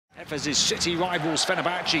Efes' city rivals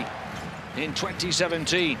Fenerbahce in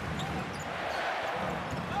 2017.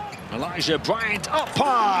 Elijah Bryant up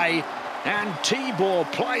high, and Tibor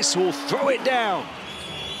Pleiss will throw it down.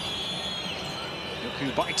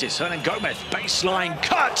 Jokubaitis, Hernan Gomez, baseline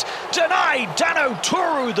cut, denied, Dano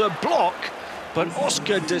Turu the block, but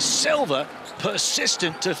Oscar da Silva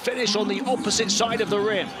persistent to finish on the opposite side of the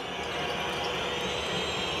rim.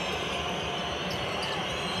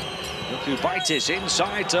 Jokubaitis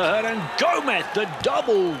inside to Hernan Gomez, the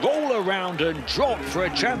double roll around and drop for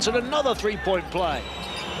a chance at another three-point play.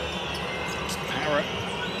 Parrott,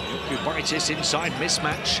 Jokubaitis inside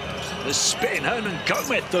mismatch. The spin, Hernan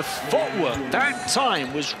Gomez, the footwork, that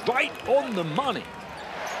time was right on the money.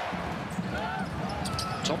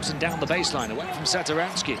 Thompson down the baseline, away from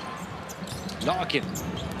Satoransky. Larkin,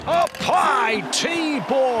 up high,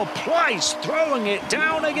 Tibor Pleiss throwing it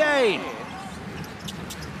down again.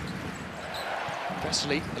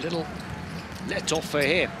 Presley, a little let off for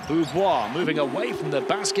him. Beaubois moving away from the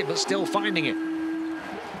basket, but still finding it.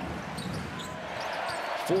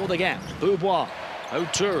 For the gap, Beaubois,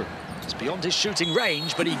 Oturu. It's beyond his shooting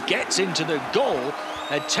range, but he gets into the goal,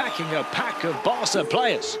 attacking a pack of Barca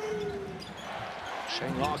players.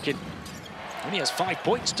 Shane Larkin only has 5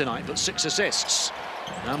 points tonight, but 6 assists.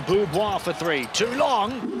 And Beaubois for 3. Too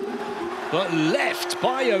long, but left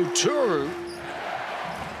by Oturu.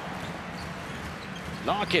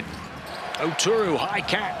 Larkin, Oturu, high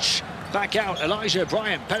catch. Back out, Elijah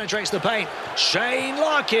Bryant penetrates the paint. Shane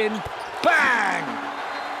Larkin, bang!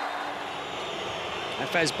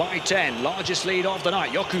 Efes by 10, largest lead of the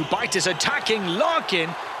night. Jokubaitis attacking Larkin,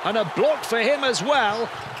 and a block for him as well.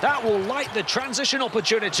 That will light the transition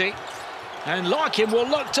opportunity. And Larkin will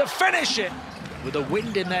look to finish it. With the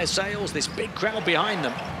wind in their sails, this big crowd behind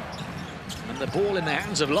them. And the ball in the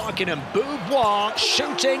hands of Larkin, and Beaubois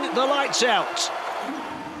shooting the lights out.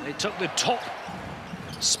 They took the top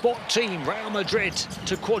spot team, Real Madrid,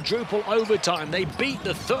 to quadruple overtime. They beat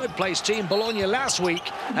the third-place team, Bologna, last week,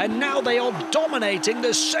 and now they are dominating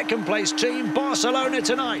the second-place team, Barcelona,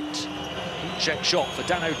 tonight. Check shot for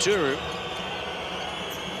Dano Turu.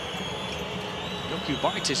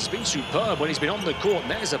 Jokubaitis has been superb when he's been on the court,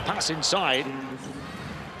 and there's a pass inside.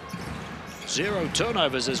 0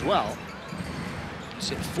 turnovers as well. He's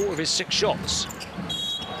hit 4 of his 6 shots.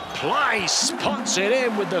 Pleiss puts it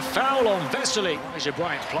in with the foul on Vesely. Elijah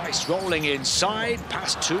Bryant, Pleiss rolling inside.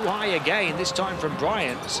 Pass too high again, this time from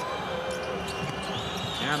Bryant.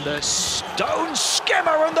 And the stone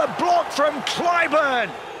skimmer and the block from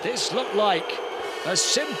Clyburn. This looked like a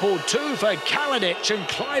simple 2 for Kalinic, and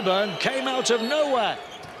Clyburn came out of nowhere.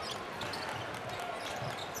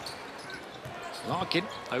 Larkin,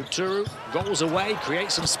 Oturu rolls away,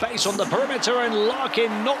 creates some space on the perimeter, and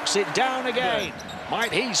Larkin knocks it down again.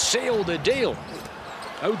 Might he seal the deal?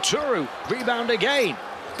 Oturu, rebound again.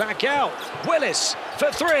 Back out, Willis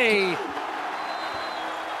for 3.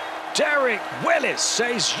 Derek Willis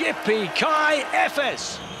says yippee-ki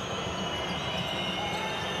Efes.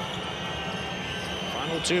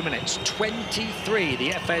 Final 2 minutes, 23,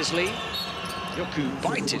 the Efes lead.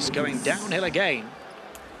 Jokubaitis going downhill again.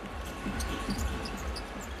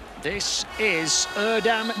 This is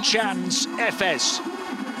Erdem Can's Efes.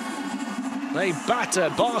 They batter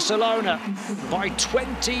Barcelona by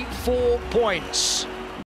 24 points.